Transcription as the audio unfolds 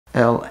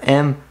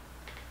FLM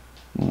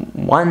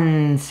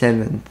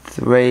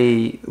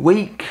 173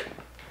 week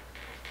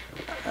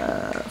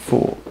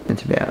 4.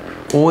 It's about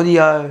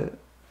audio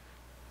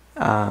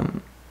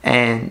and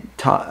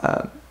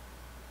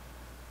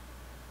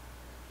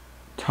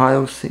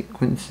title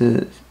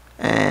sequences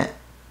and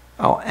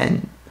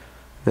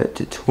the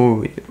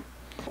tutorial,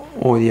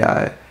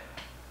 audio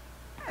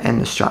and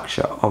the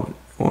structure of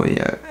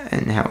audio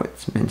and how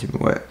it's meant to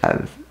work.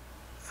 Have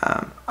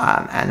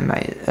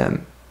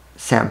animated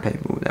sound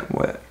people that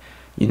work,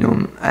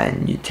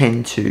 and you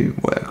tend to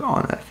work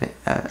on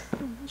a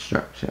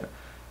structure.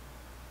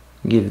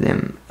 Give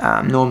them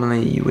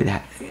normally you would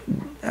have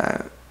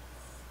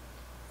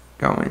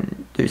go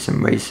and do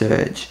some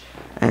research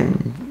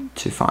and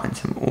to find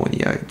some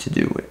audio to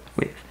do it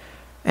with,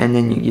 and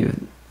then you give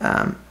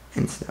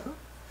and stuff,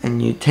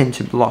 and you tend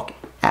to block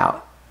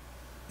out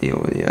the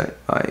audio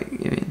by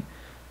giving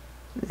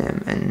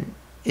them, and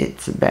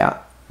it's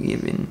about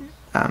giving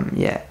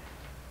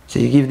so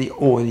you give the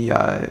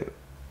audio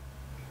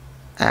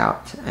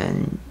out,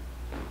 and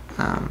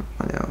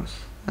what else,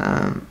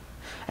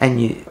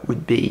 and you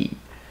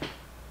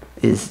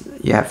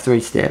have 3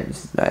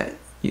 steps that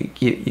you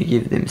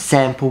give them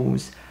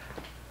samples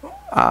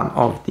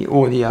of the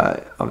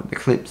audio of the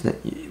clips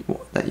that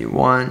you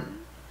want,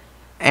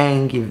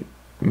 and you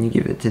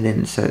give it to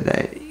them so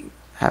they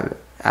have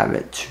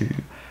it to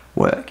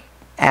work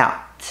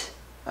out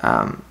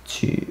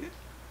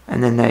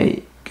and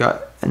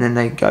then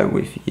they go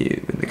with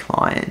you, with the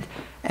client,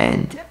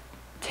 and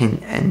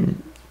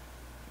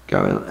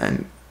go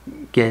and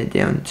get it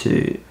down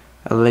to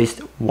at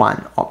least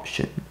one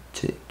option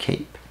to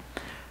keep.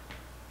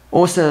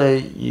 Also,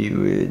 you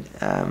would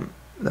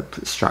the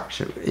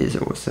structure is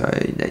also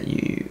that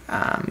you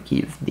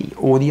give the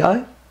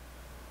audio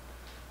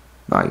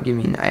by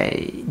giving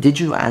a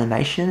digital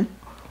animation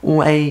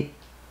or a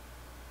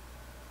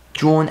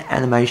drawn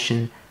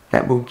animation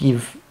that will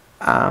give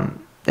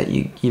that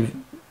you give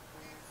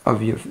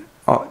of your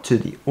to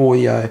the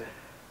audio,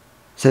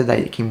 so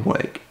they can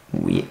work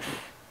with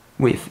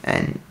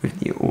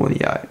the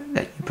audio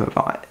that you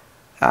provide,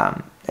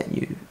 that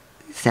you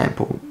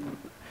sample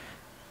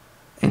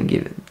and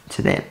give it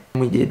to them.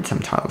 We did some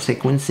title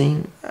sequence,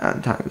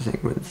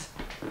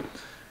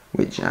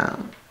 which I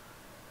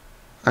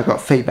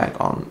got feedback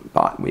on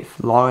with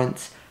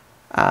Lawrence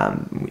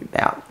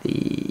about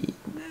the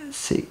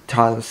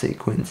title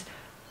sequence,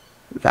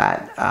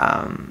 that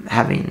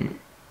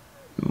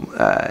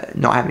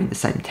not having the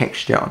same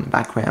texture on the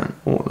background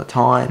all the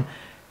time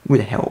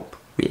would help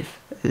with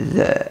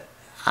the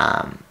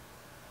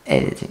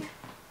editing.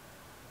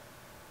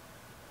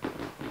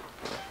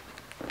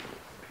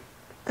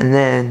 And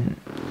then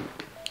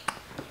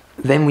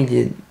we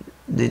did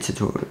the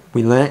tutorial.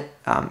 We learnt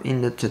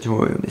in the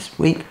tutorial this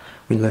week,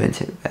 we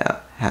learnt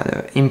about how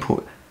to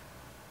import.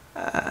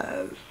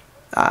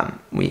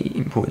 We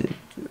imported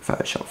the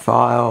Photoshop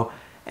file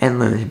and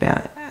learned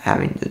about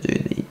having to do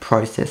the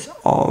process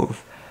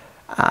of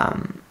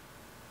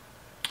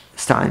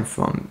starting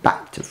from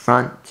back to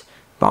front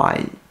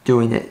by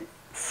doing it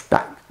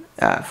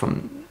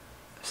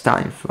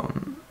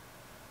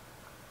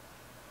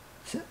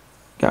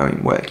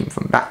working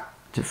from back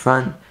to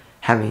front,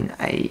 having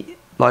a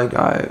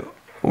logo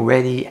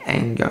already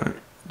and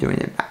doing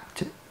it back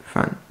to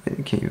front with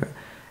the keyboard,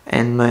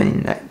 and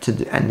learning that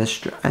and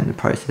the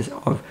process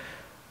of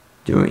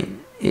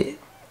doing it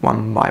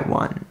one by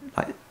one,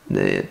 like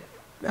the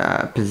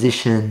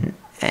position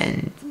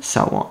and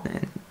so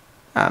on,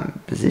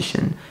 and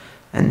position,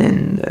 and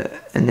then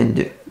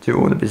do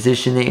all the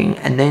positioning,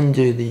 and then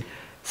do the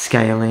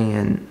scaling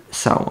and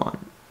so on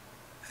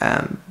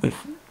with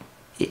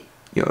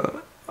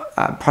your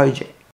project.